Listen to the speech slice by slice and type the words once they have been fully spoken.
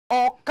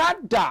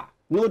Okada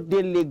no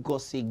dey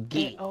Lagos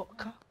again.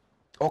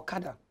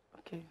 Okada.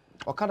 Okay.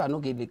 Okada no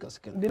get Lagos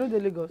again. They know the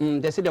Lagos.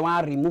 They say they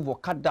want to remove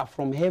Okada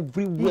from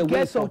everywhere. They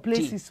get some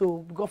places,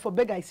 so because for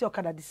beg I see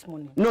Okada this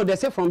morning. No, they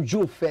say from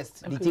June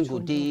 1st, okay, the thing go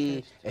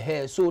dey.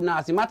 So now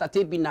as a matter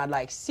of be now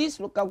like 6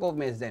 local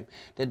governments them,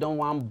 they don't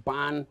want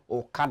ban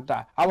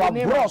Okada.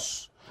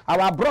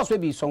 Our bros will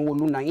be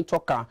Sanwo na in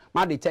talker.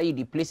 Man, they tell you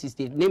the places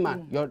they name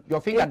man. Your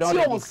finger don't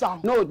let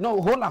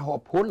No, hold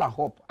and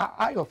hop.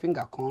 How your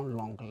finger come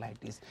long like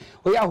this?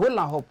 Oh yeah, hold and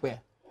hop where?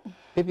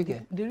 Baby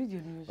girl. They read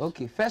your news.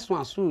 Okay, first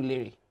one, Sue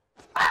Larry.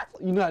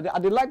 You know, I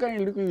like when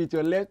you look with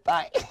your left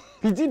eye.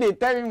 Did they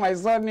tell me my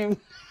surname?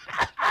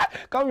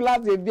 Come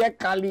last a beer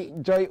Kali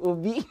Joy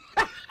Obi.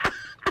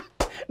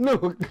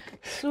 No,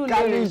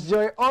 Kali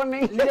Joy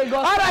Oni.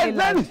 All right,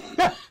 then.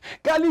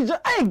 Kali Joy,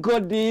 I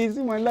got this.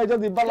 My life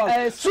just the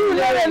balance. Sue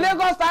Larry,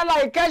 Lagos style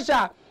like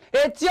Kesha.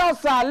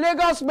 Etiosa,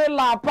 Lagos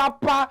Mela,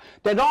 Papa.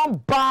 They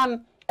don't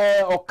ban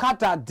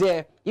Okada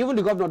there. Even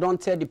the governor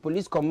don't tell the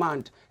police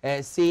command.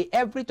 Say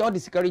all the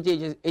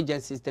security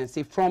agencies then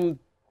say from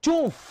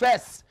June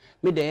 1st,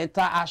 may they enter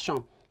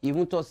action.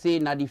 Even to say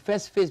now the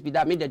first phase be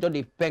that may they do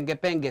the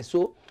penge.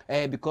 So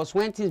because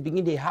when things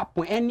begin to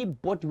happen,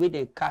 anybody where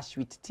they catch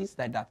with things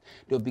like that,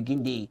 they'll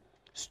begin to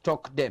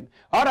stalk them.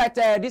 All right,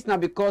 this now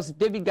because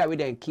David guy with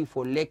the key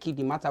for Lekki,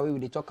 the matter where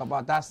they talk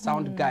about that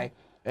sound guy,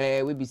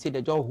 we be say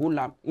they just hold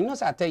him. You know,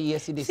 so I tell you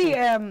yesterday. See,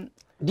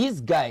 this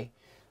guy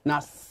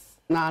now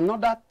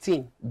another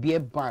thing be a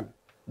ban.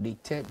 They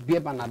tell be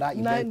a ban that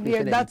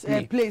event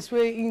that place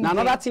where in now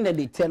another thing that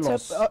they tell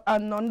us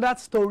and on that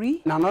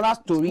story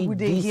we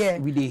they hear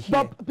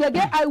but they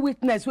get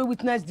eyewitness we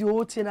witness the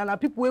whole thing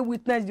and people will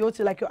witness the whole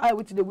thing like your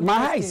eyewitness the witness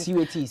my eye see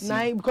what is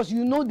now because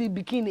you know the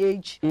begin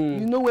age you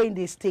know where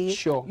they stay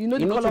sure you know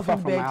the color of the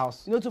bed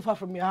house. you know too far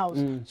from your house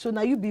so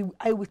now you be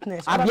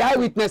eyewitness I be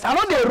eyewitness I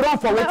know they run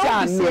for what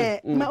I know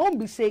my own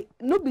be say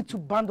no be to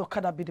ban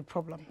Okada be the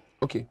problem.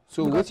 Okay,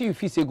 so what do you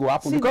feel say go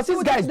happen? Because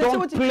these guys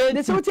don't play.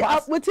 They say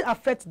what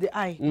affect the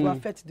eye, go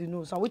affect the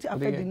nose, and what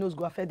affect the nose,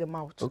 go affect the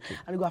mouth,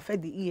 and go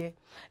affect the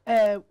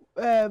ear.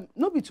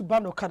 No be to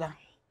ban Okada.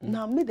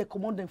 Now make they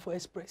command them for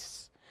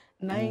express.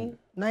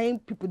 Nine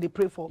people they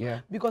pray for.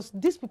 Yeah. Because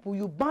these people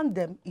you ban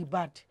them,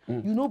 bad.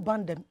 You no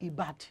ban them,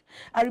 bad.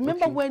 I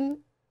remember when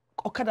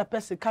Okada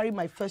person carry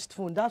my first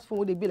phone. That phone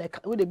would they be like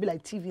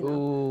TV now.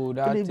 Oh,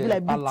 that be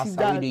like big TV,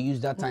 that they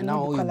use that time.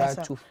 Now you buy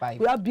 2.5.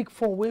 We have big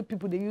phone where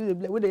people they use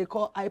where they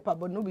call iPad,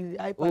 but no be the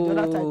iPad.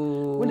 The other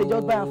time when they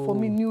just buy it for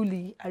me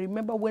newly. I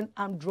remember when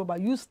armed robber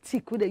use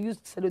stick where they use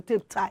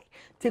sellotape tie,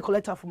 take a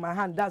letter from my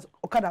hand. That's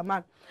Okada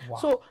man. Wow.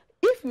 So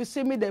if you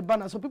say me the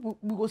banner, so people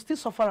we go still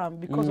suffer them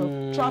because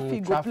of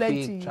traffic go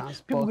plenty.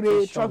 People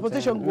they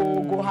transportation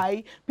go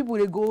high. People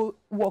they go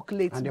work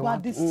late. But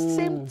at the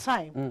same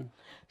time.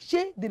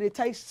 They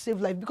try to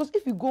save life because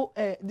if you go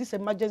this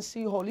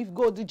emergency hall, if you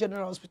go to the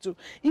general hospital,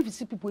 if you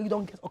see people you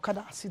don't get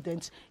Okada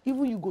accidents,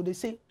 even you go, they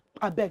say,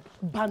 I beg,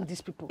 ban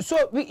these people.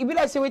 So if you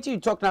like say what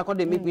you talk now, because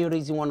they make me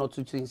raising one or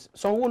two things.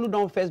 Someone who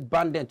don't first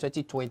ban them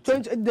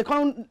 2020. They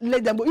can't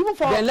let them go. Even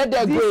for they let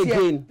them go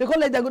again. They can't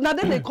let them go. Now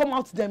then they come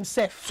out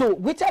themselves. So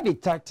which are the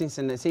tactics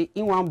and they say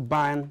in one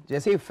ban, they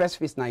say first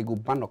phase now you go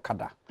ban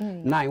Okada.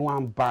 Now in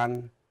one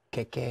ban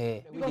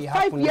Keke. Because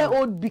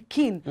 5-year-old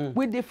Bikin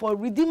with the for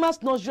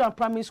Redeemers Nursery and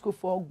Primary School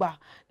for Ogba,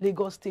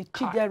 Lagos State,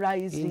 Chidera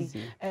easy.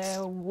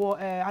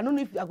 I don't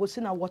know if I go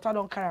see now water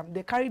don't carry them.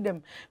 They carry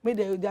them.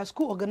 Made their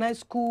school organized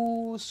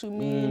school,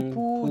 swimming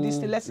pool, this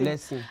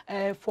lesson.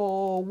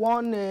 For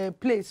one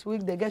place where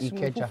they get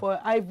swimming pool for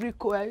Ivory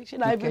Coast.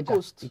 Ivory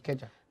Coast.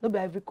 No be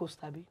Ivory Coast,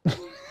 Abi.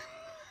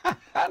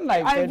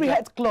 Ivory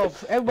Head Club.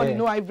 Everybody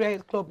know Ivory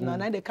Head Club now.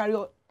 Now they carry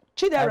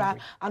Chidera,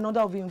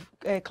 another of his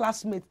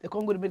classmates, they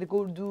can't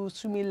go do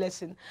swimming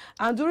lesson.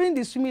 And during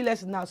the swimming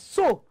lesson now,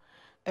 so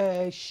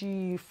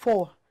she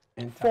for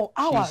 4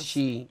 hours,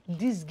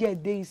 this girl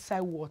they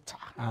inside water.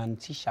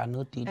 And she shall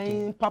not eat.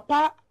 And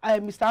Papa,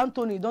 Mr.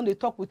 Anthony, don't they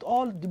talk with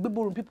all the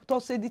baby room people,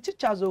 talk say the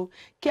teachers or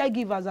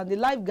caregivers and the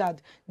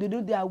lifeguard, they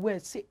do their work,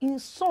 say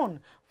his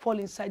son fall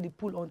inside the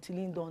pool until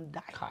he don't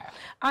die.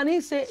 And he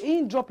say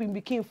he drop him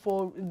became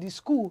for the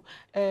school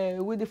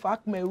with the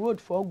Akme Road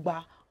for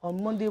Ogba. On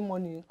Monday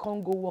morning,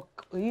 can't go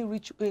work. He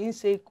reach. He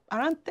say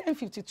around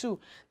 10:52.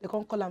 They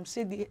can call him.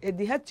 Say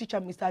the head teacher,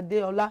 Mr.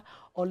 Deola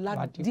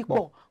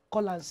Oladipo,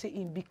 call and say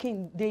he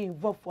became they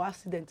involved for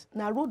accident.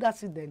 Now road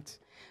accident.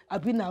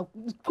 I've been a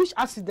push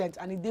accident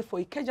and he did for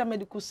Ikeja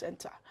Medical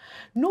Center.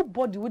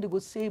 Nobody would go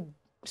say,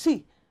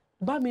 see,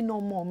 Bami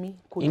no mommy.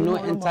 You know,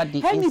 enter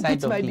the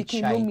inside of the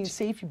child. No mean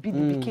say if you beat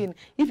the Bikin,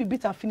 if you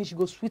beat and finish, you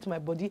go sweet my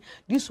body.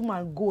 This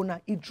woman go now.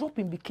 He drop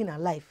in Bikin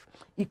alive.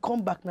 He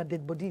come back now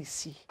dead body.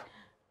 See.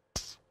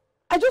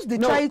 I just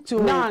try to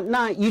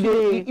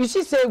you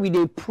see say we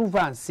dey prove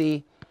and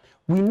say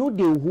we know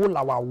they hold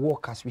our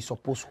work as we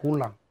suppose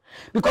hold them.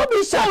 Because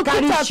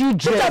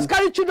teachers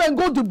carry children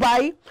go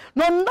Dubai.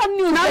 No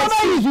news. Now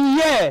is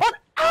here.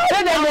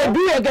 Say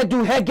they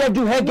do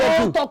hegedu.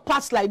 Don't talk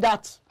pass like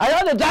that. I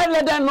want the guy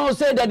let them know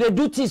say that they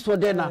do things for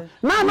them now.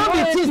 Now not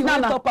be things now.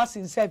 Talk pass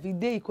himself in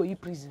day Ikoyi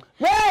prison.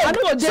 Wait, I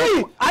don't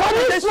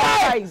this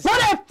way.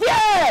 What a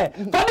fear.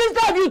 For this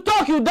time you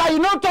talk you die.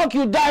 You don't talk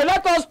you die.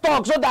 Let us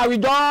talk so that we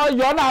don't.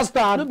 You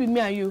understand? Don't be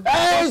me and you.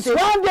 It's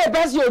one day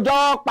best you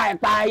dog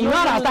bye. You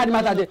understand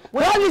the matter?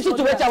 Don't listen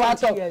to what I want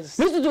to talk.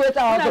 Listen to what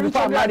I want to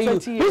before I marry you.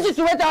 Listen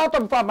to what I want to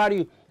before I marry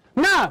you.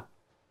 Now.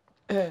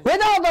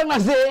 When I gonna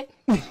say,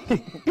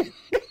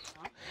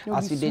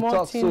 as they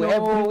talk, so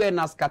everywhere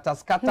na scatter,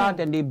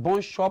 then they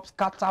burn shops,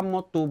 scatter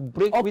motor,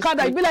 break.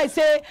 Okada, it be like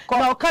say,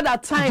 now Okada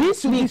time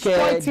this week,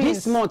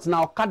 this month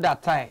now Okada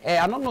time.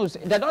 I don't know,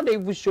 they don't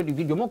even show the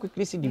video. More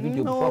quickly see the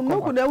video before.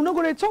 No, they're not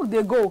going to talk.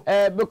 They go.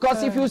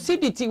 Because if you see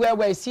the thing where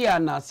we see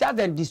now, see how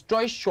they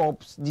destroy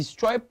shops,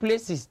 destroy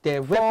places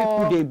there where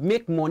people they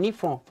make money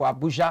from for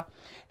Abuja.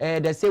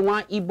 They say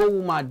one Igbo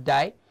woman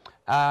die.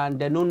 And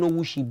they don't know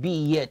who she be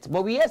yet.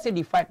 But we hear say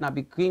the fight now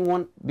between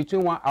one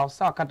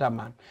outside Okada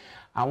man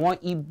and one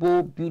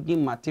Igbo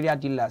building material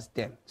dealers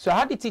them. So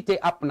how did it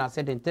take happen? I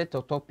said they tell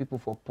to talk people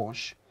for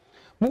punch.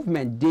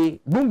 Movement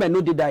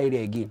no did that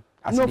area again.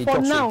 No, for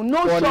now,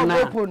 no shop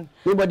open.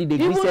 Nobody they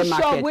even sell shop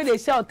market. where they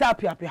sell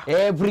tap.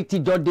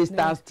 Everything just they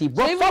stand still.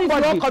 But so even if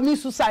you don't commit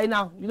suicide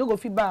now, you don't go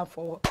feel bad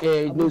for.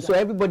 No, so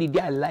everybody they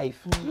alive.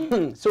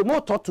 So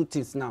more talk two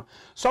things now.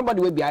 Somebody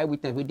will be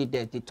eyewitness we did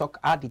there. They talk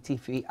how the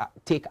TV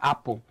take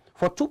Apple.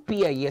 For 2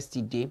 p.m.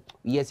 yesterday,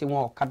 we hear say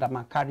one Okada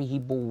man carry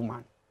Igbo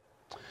woman.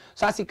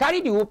 So as he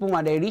carry the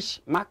woman, they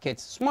reach market.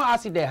 Small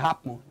accident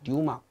happen, the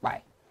woman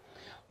buy.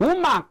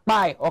 Woman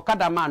buy,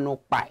 Okada man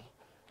no buy.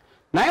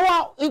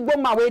 Now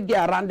Igbo man way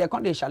there around there,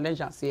 come they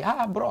challenge and say,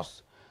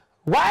 bros,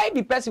 why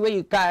the person where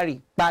you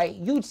carry by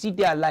you see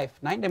their life?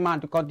 Now the man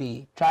to come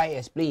they try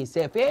explain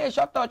himself. Hey,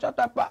 shut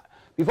up.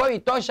 Before you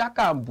touch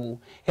Shakambu,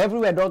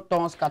 everywhere don't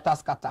turn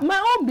scatter.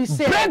 My own be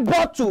say break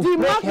bottle, the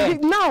break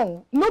head.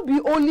 Now, not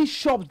be only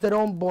shops that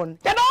don't burn.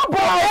 They don't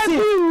burn every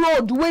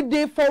road where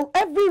they for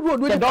every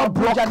road where they don't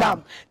block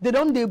them. They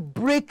don't they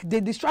break,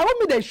 they destroy. I want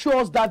me they show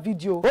us that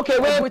video. Okay,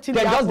 wait, they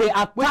just they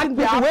attack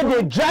people when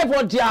they drive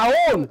on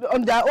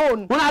their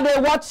own. When they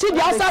watch, see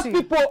the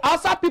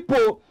outside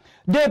people,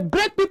 they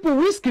break people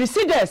risky.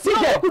 See there.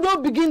 People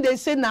don't begin they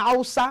say na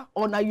Hausa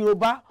or na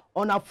Yoruba.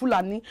 On a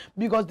Fulani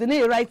because they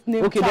need a right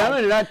name. Okay, they are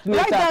not the right name.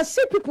 Right now,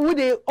 see people who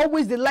they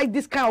always they like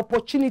this kind of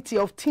opportunity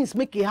of things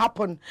make it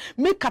happen.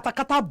 Make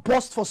katakata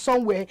bust for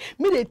somewhere.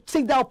 May they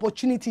take that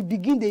opportunity,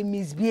 begin they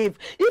misbehave.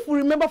 If we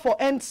remember for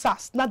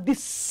NSAS, now the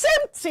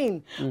same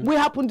thing will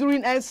happen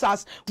during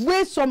NSAS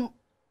where some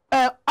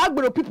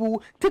Agbero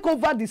people take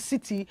over the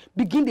city,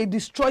 begin they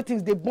destroy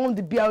things, they bomb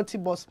the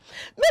BRT bus.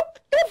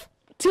 If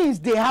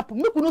things they happen,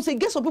 make we not say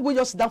get some people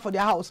just sit down for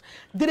their house.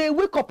 They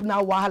wake up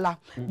now wahala,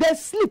 they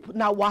sleep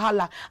now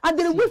wahala, and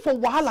they wait for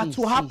wahala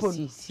to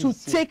happen to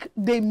take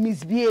they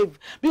misbehave.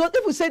 Because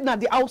if we say now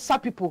the outside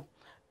people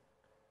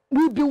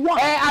will be one.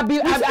 I be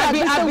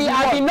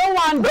no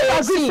one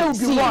see.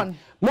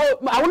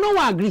 I will no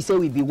one agree say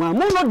we be one.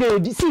 More no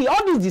they see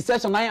all these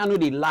deception I know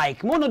they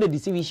like. More no they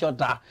deceive each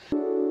other.